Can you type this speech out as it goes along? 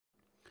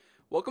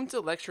Welcome to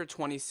Lecture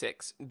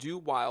 26,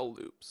 Do-While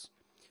Loops.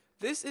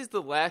 This is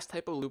the last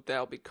type of loop that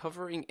I'll be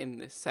covering in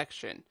this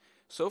section.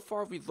 So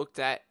far we've looked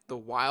at the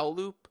while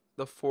loop,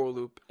 the for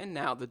loop, and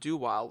now the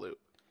do-while loop.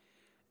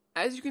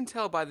 As you can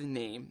tell by the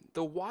name,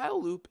 the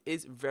while loop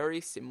is very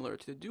similar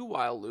to the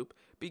do-while loop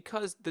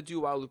because the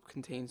do-while loop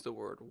contains the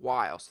word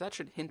while, so that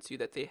should hint you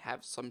that they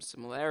have some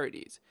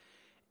similarities.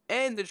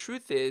 And the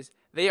truth is,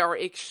 they are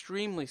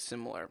extremely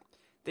similar.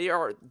 They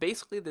are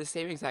basically the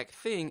same exact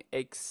thing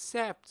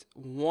except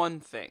one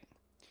thing.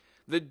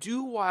 The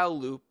do-while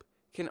loop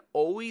can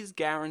always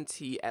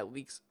guarantee at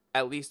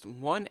least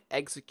one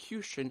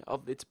execution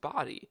of its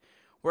body,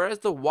 whereas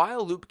the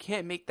while loop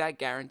can't make that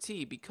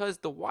guarantee because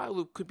the while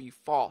loop could be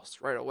false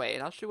right away,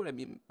 and I'll show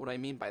you what I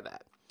mean by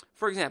that.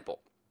 For example,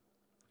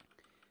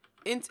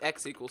 int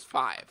x equals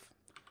 5,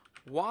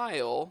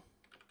 while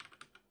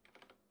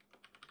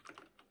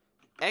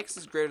x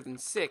is greater than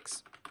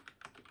 6,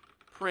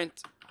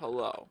 print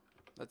hello,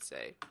 let's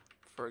say,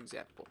 for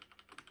example.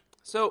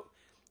 So,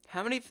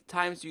 how many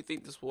times do you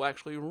think this will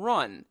actually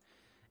run?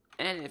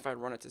 And if I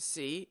run it to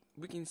see,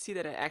 we can see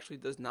that it actually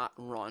does not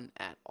run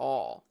at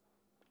all.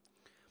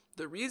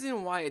 The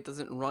reason why it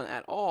doesn't run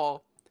at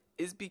all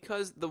is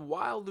because the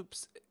while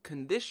loop's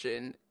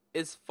condition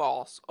is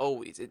false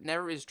always. It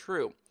never is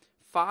true.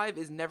 5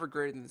 is never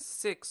greater than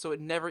 6, so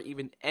it never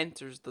even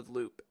enters the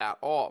loop at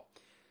all.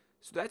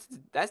 So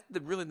that's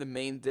really the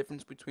main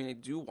difference between a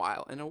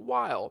do-while and a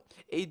while.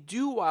 A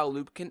do-while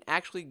loop can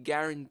actually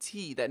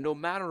guarantee that no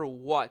matter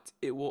what,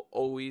 it will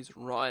always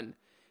run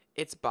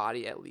its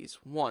body at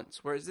least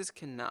once, whereas this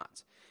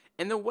cannot.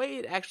 And the way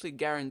it actually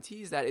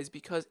guarantees that is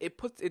because it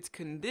puts its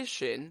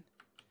condition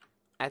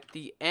at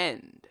the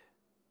end.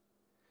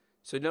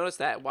 So notice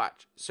that,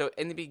 watch. So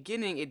in the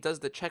beginning, it does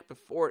the check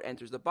before it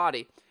enters the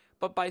body,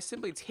 but by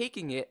simply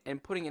taking it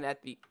and putting it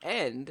at the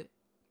end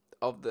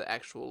of the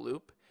actual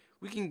loop,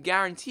 we can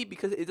guarantee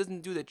because it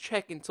doesn't do the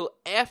check until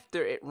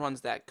after it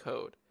runs that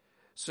code.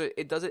 So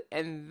it does it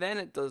and then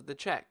it does the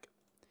check.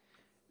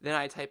 Then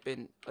I type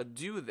in a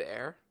do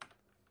there.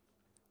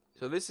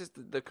 So this is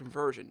the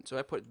conversion. So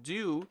I put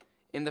do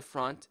in the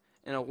front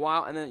and a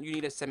while, and then you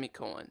need a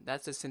semicolon.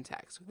 That's the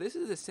syntax. So this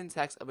is the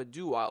syntax of a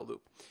do while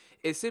loop.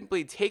 It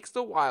simply takes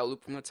the while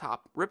loop from the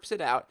top, rips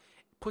it out,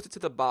 puts it to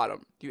the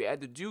bottom. You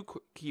add the do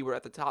keyword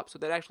at the top so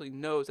that it actually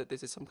knows that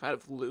this is some kind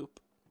of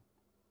loop.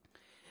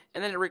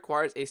 And then it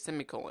requires a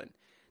semicolon.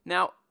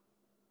 Now,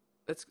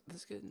 let's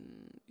get,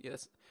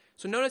 yes.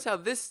 So notice how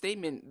this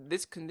statement,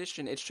 this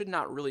condition, it should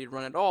not really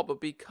run at all, but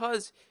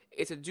because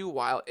it's a do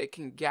while, it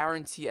can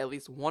guarantee at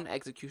least one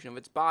execution of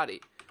its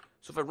body.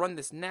 So if I run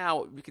this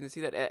now, we can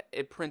see that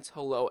it prints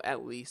hello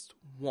at least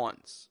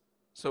once.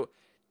 So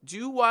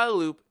do while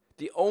loop,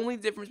 the only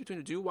difference between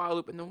the do while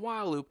loop and the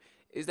while loop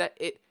is that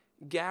it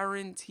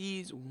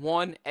guarantees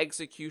one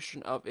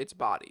execution of its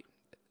body.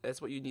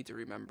 That's what you need to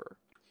remember.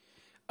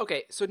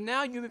 Okay, so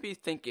now you may be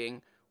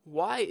thinking,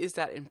 why is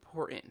that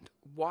important?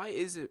 Why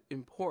is it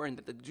important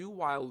that the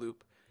do-while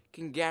loop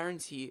can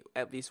guarantee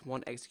at least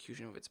one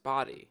execution of its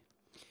body?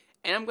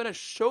 And I'm going to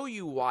show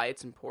you why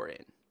it's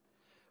important.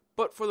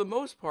 But for the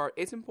most part,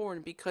 it's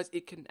important because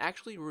it can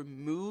actually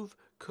remove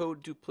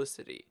code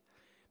duplicity.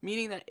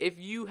 Meaning that if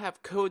you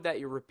have code that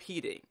you're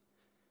repeating,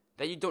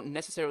 that you don't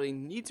necessarily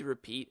need to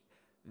repeat,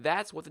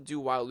 that's what the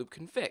do-while loop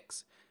can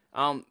fix.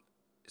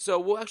 So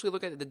we'll actually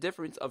look at the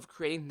difference of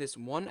creating this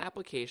one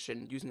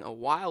application using a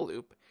while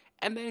loop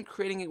and then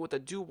creating it with a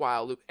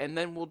do-while loop, and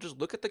then we'll just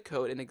look at the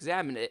code and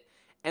examine it,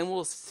 and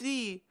we'll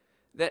see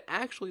that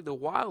actually the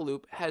while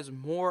loop has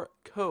more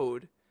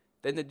code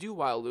than the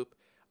do-while loop.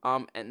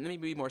 And let me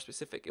be more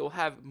specific. It will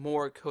have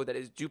more code that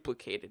is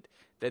duplicated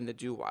than the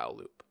do-while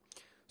loop.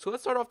 So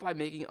let's start off by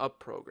making a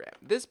program.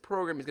 This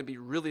program is going to be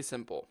really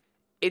simple.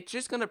 It's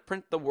just going to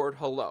print the word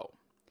hello.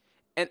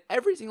 And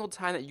every single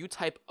time that you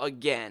type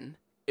again,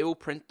 it will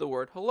print the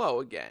word hello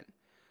again.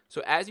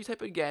 So as you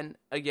type again,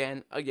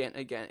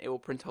 it will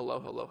print hello,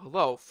 hello,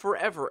 hello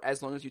forever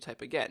as long as you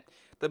type again.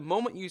 The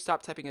moment you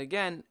stop typing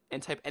again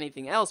and type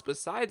anything else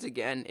besides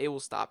again, it will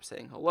stop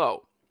saying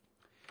hello.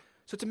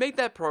 So to make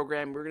that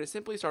program, we're going to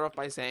simply start off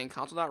by saying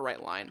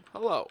console.writeLine,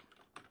 hello.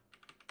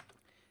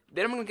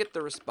 Then I'm going to get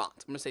the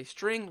response. I'm going to say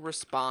string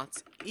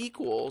response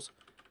equals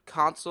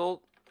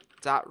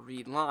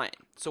console.readLine.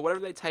 So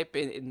whatever they type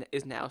in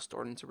is now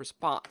stored into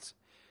response.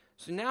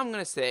 So now I'm going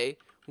to say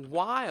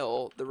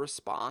while the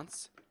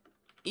response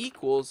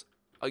equals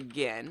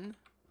again.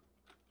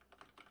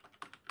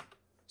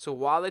 So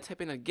while they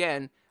type in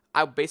again,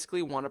 I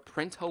basically want to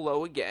print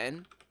hello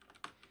again.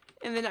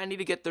 And then I need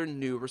to get their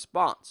new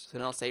response. So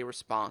then I'll say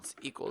response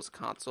equals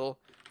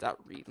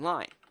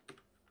console.readLine.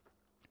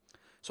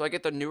 So I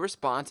get the new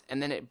response,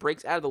 and then it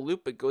breaks out of the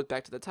loop, it goes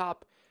back to the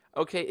top.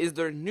 Okay, is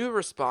their new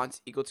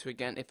response equal to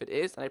again? If it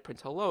is, then I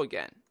print hello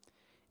again.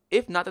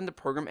 If not, then the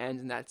program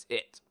ends and that's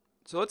it.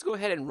 So let's go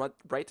ahead and run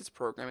this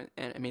program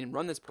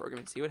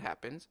and see what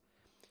happens.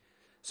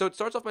 So it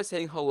starts off by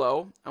saying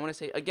hello. I want to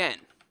say again,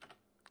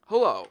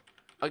 hello,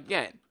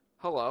 again,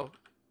 hello,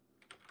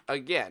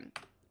 again.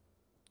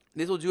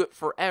 This will do it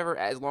forever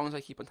as long as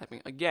I keep on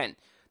typing again.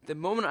 The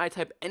moment I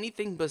type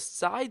anything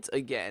besides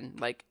again,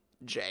 like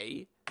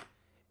J,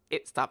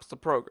 it stops the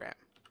program.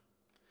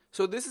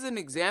 So this is an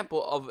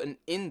example of an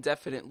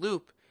indefinite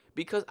loop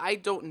because I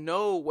don't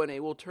know when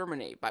it will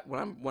terminate. But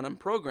when I'm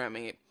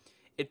programming it,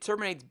 it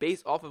terminates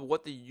based off of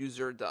what the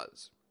user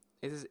does.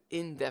 It is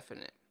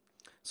indefinite.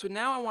 So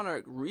now I want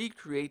to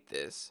recreate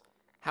this.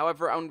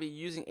 However, I'm going to be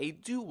using a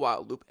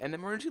do-while loop, and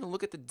then we're just going to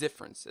look at the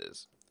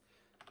differences.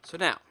 So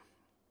now,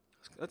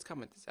 let's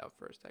comment this out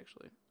first,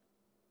 actually.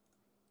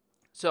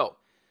 So,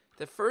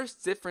 the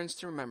first difference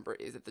to remember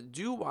is that the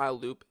do-while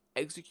loop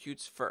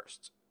executes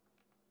first.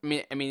 I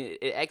mean,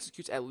 it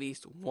executes at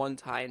least one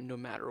time no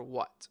matter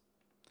what.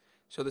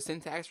 So the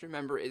syntax to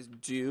remember is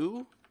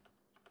do,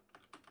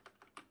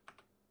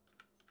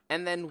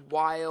 and then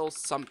while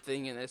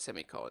something in a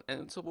semicolon.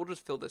 And so we'll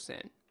just fill this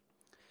in.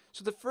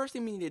 So the first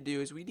thing we need to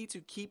do is we need to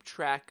keep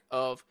track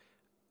of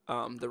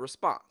the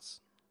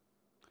response.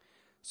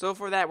 So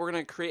for that, we're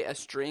going to create a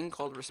string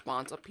called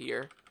response up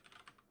here.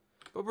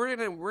 But we're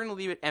gonna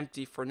leave it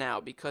empty for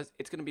now because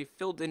it's gonna be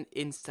filled in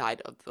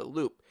inside of the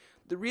loop.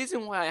 The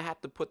reason why I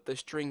have to put the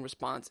string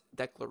response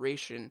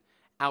declaration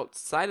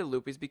outside of the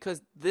loop is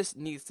because this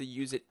needs to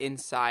use it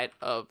inside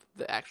of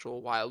the actual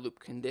while loop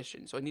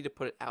condition. So I need to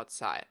put it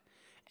outside.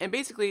 And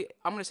basically,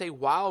 I'm gonna say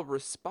while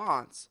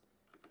response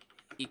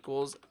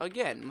equals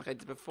again, like I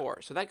did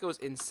before. So that goes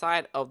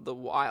inside of the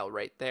while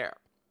right there.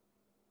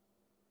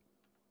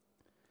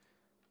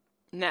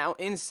 Now,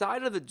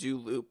 inside of the do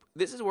loop,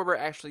 this is where we're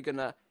actually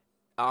gonna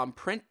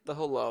print the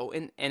hello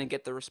and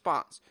get the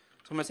response.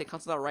 So I'm going to say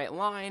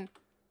console.writeLine,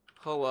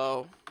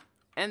 hello,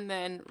 and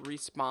then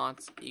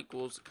response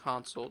equals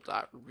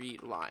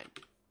console.readLine.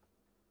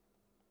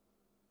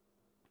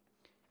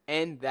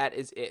 And that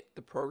is it.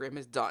 The program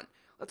is done.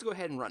 Let's go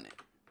ahead and run it.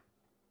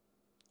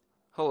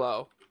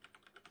 Hello,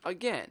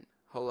 again,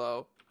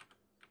 hello,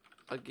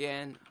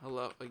 again,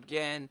 hello,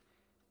 again,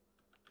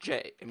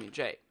 J.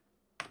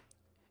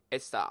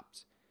 It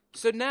stops.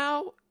 So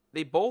now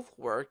they both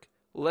work.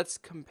 Let's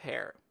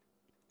compare.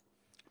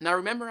 Now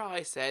remember how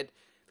I said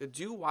the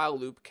do while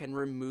loop can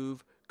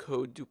remove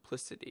code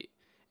duplicity.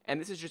 And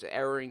this is just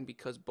erroring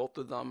because both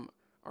of them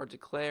are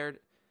declared.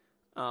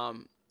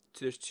 So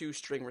there's two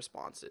string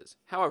responses.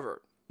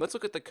 However, let's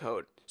look at the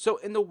code. So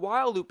in the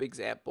while loop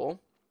example,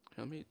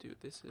 let me do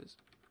this is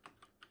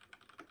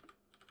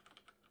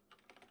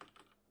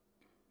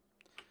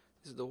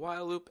the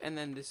while loop, and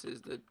then this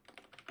is the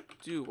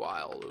do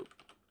while loop.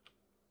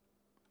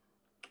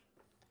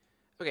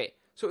 Okay.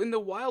 So in the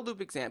while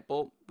loop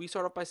example, we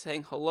start off by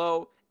saying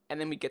hello, and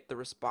then we get the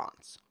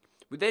response.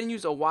 We then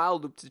use a while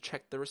loop to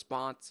check the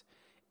response.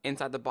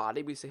 Inside the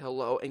body, we say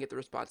hello and get the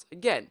response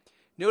again.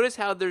 Notice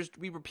how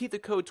we repeat the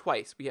code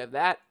twice. We have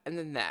that and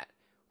then that.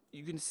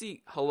 You can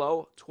see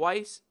hello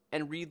twice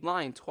and read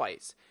line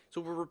twice. So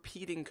we're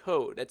repeating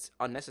code. That's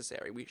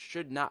unnecessary. We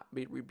should not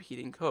be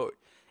repeating code.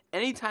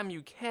 Anytime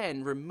you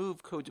can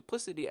remove code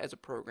duplicity as a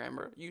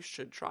programmer, you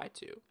should try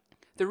to.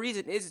 The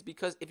reason is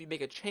because if you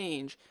make a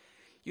change,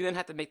 you then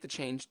have to make the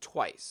change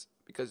twice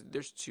because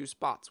there's two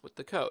spots with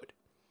the code.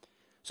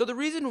 So the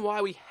reason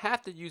why we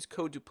have to use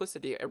code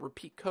duplicity and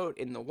repeat code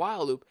in the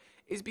while loop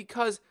is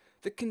because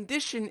the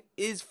condition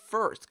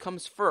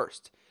comes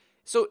first.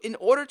 So in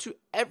order to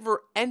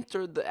ever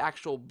enter the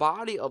actual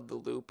body of the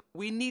loop,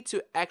 we need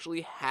to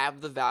actually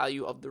have the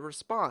value of the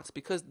response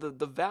because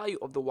the value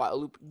of the while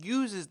loop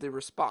uses the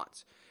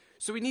response.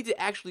 So we need to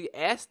actually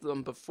ask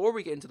them before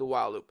we get into the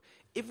while loop.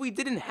 If we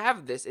didn't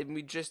have this and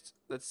we just,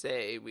 let's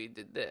say we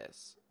did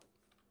this,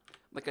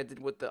 like I did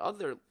with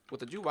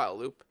the do while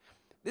loop,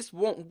 this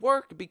won't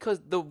work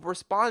because the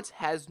response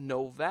has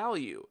no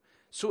value.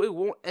 So it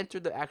won't enter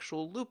the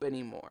actual loop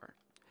anymore.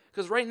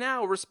 Because right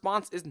now,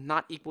 response is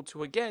not equal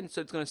to again,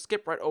 so it's going to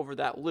skip right over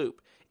that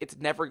loop. It's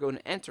never going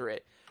to enter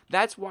it.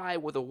 That's why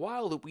with a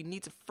while loop, we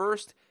need to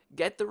first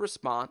get the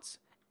response,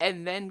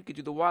 and then we can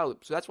do the while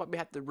loop. So that's why we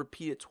have to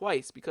repeat it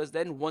twice, because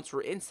then once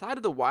we're inside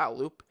of the while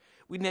loop,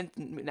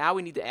 now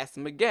we need to ask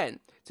them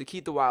again to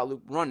keep the while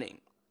loop running.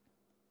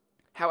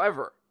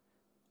 However,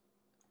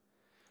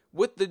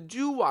 with the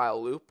do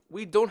while loop,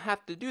 we don't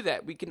have to do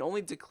that. We can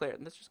only declare.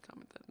 Let's just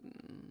comment that.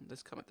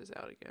 Let's comment this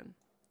out again.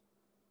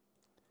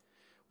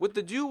 With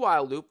the do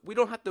while loop, we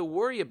don't have to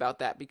worry about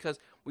that because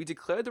we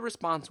declare the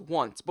response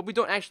once, but we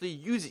don't actually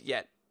use it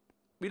yet.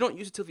 We don't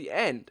use it till the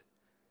end,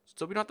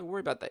 so we don't have to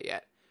worry about that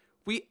yet.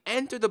 We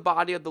enter the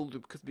body of the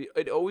loop because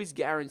it always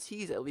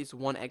guarantees at least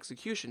one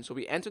execution. So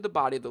we enter the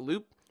body of the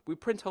loop, we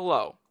print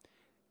hello.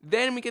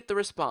 Then we get the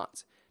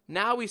response.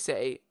 Now we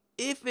say,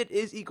 if it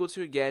is equal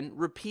to again,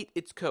 repeat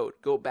its code.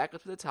 Go back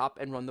up to the top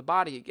and run the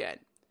body again.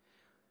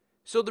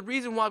 So the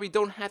reason why we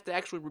don't have to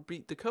actually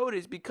repeat the code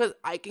is because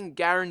I can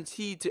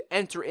guarantee to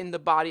enter in the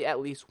body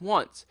at least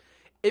once.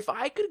 If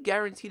I could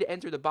guarantee to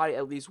enter the body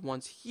at least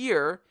once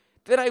here,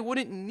 then I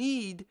wouldn't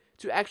need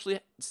to actually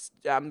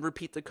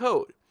repeat the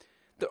code.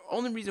 The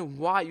only reason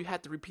why you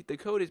have to repeat the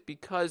code is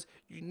because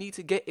you need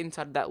to get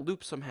inside of that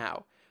loop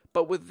somehow.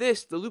 But with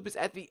this, the loop is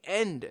at the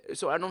end,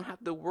 so I don't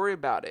have to worry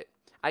about it.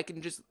 I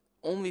can just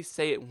only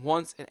say it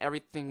once and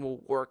everything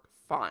will work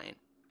fine.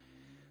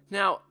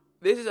 Now,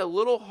 this is a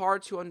little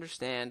hard to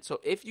understand, so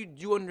if you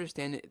do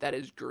understand it, that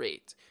is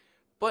great.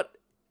 But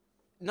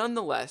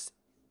nonetheless,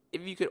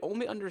 if you could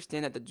only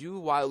understand that the do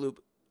while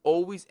loop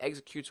always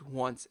executes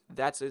once,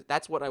 that's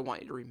what I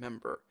want you to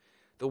remember.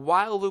 The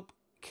while loop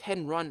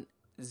can run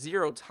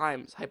 0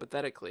 times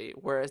hypothetically,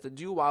 whereas the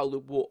do while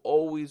loop will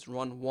always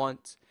run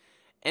once.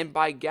 And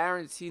by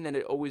guaranteeing that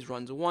it always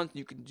runs once,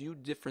 you can do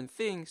different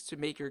things to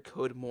make your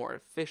code more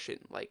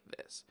efficient like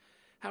this.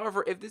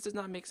 However, if this does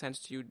not make sense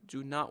to you,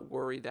 do not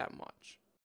worry that much.